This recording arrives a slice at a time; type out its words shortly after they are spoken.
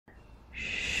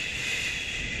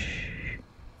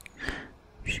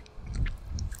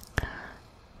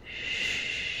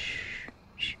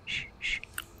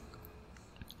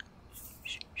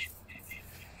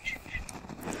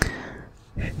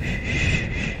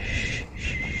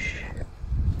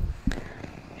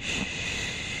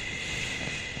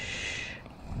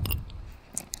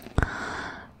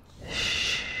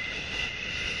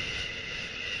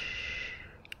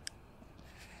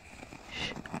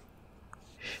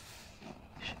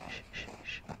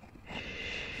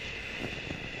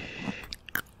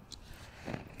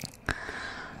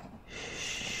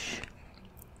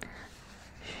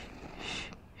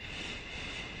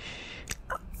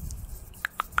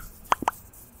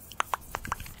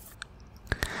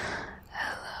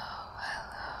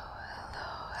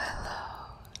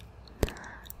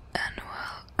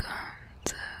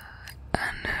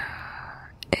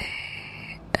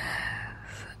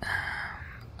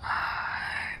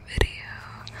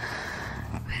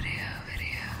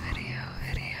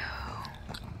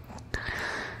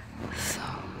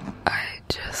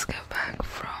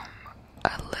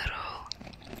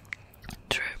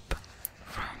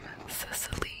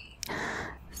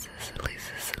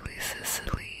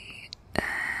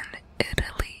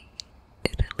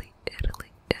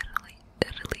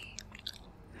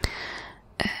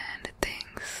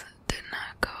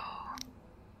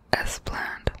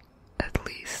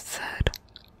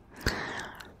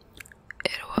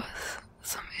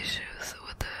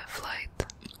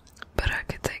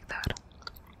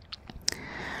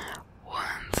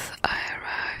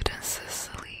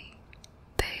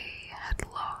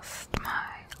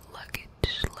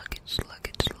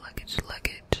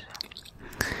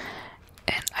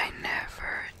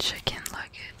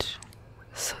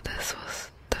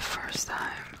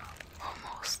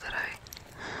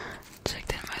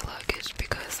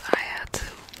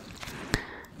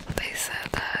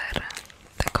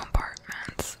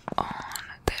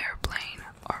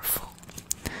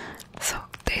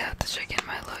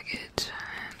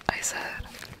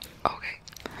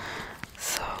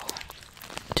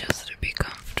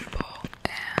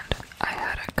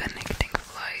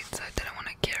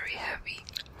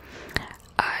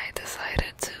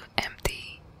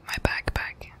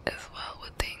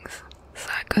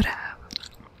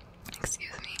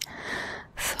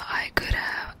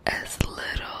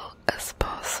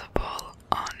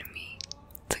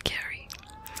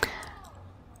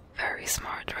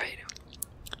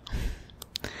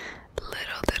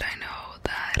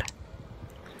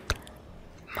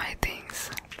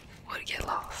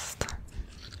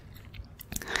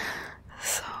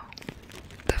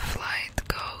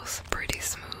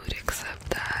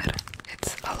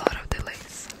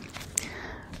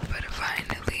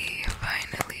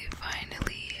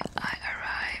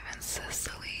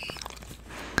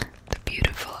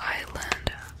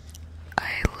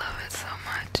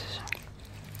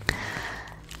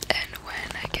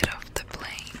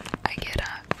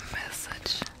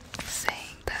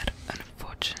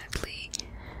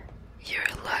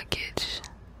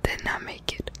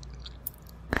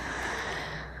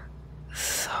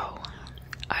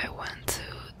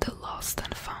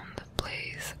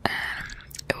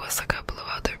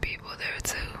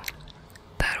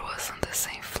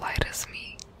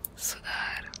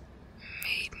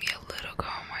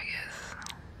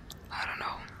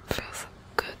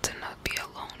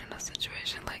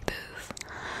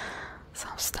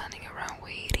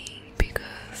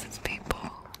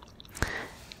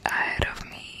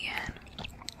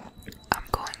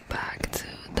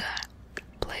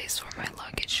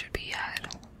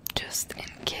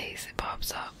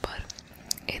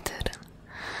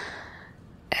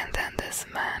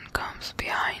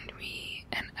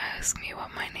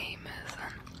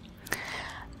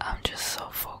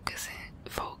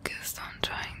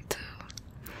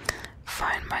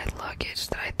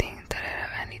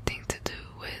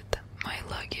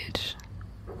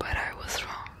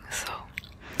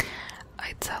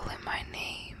him my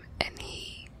name, and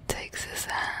he takes his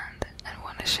hand and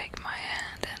wanna shake my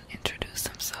hand and introduce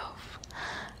himself.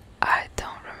 I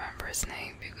don't remember his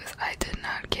name because I did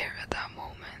not care at that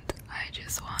moment. I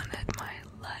just wanted my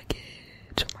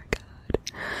luggage. Oh my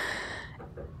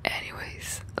god.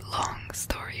 Anyways, long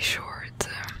story short,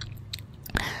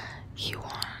 he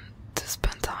wanted to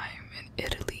spend time in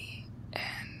Italy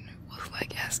and was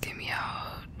like asking me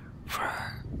out for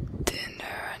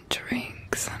dinner and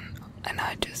drinks, and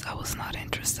I was not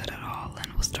interested at all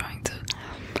and was trying to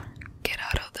get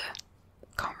out of the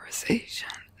conversation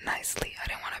nicely. I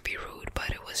didn't want to be rude, but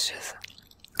it was just,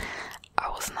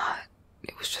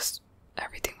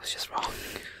 everything was just wrong.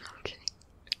 Okay.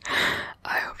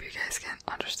 I hope you guys can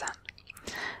understand.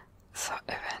 So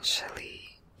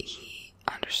eventually he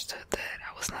understood that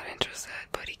I was not interested,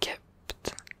 but he kept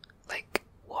like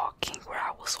walking where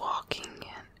I was walking,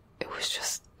 and it was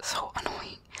just so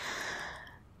annoying.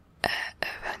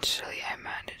 Eventually I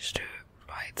managed to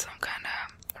write some kind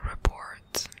of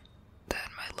report that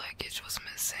my luggage was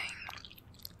missing,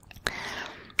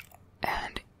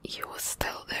 and he was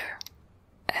still there,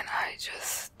 and I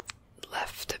just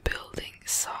left the building,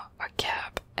 saw a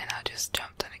cab, and I just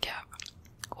jumped in a cab.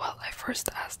 Well, I first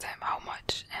asked him how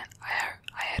much, and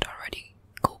I had already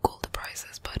googled the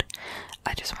prices, but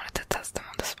I just wanted to test him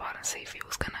on the spot and see if he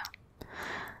was gonna,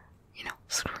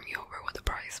 screw me over with the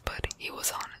price. But he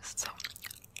was honest, so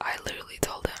I literally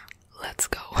told him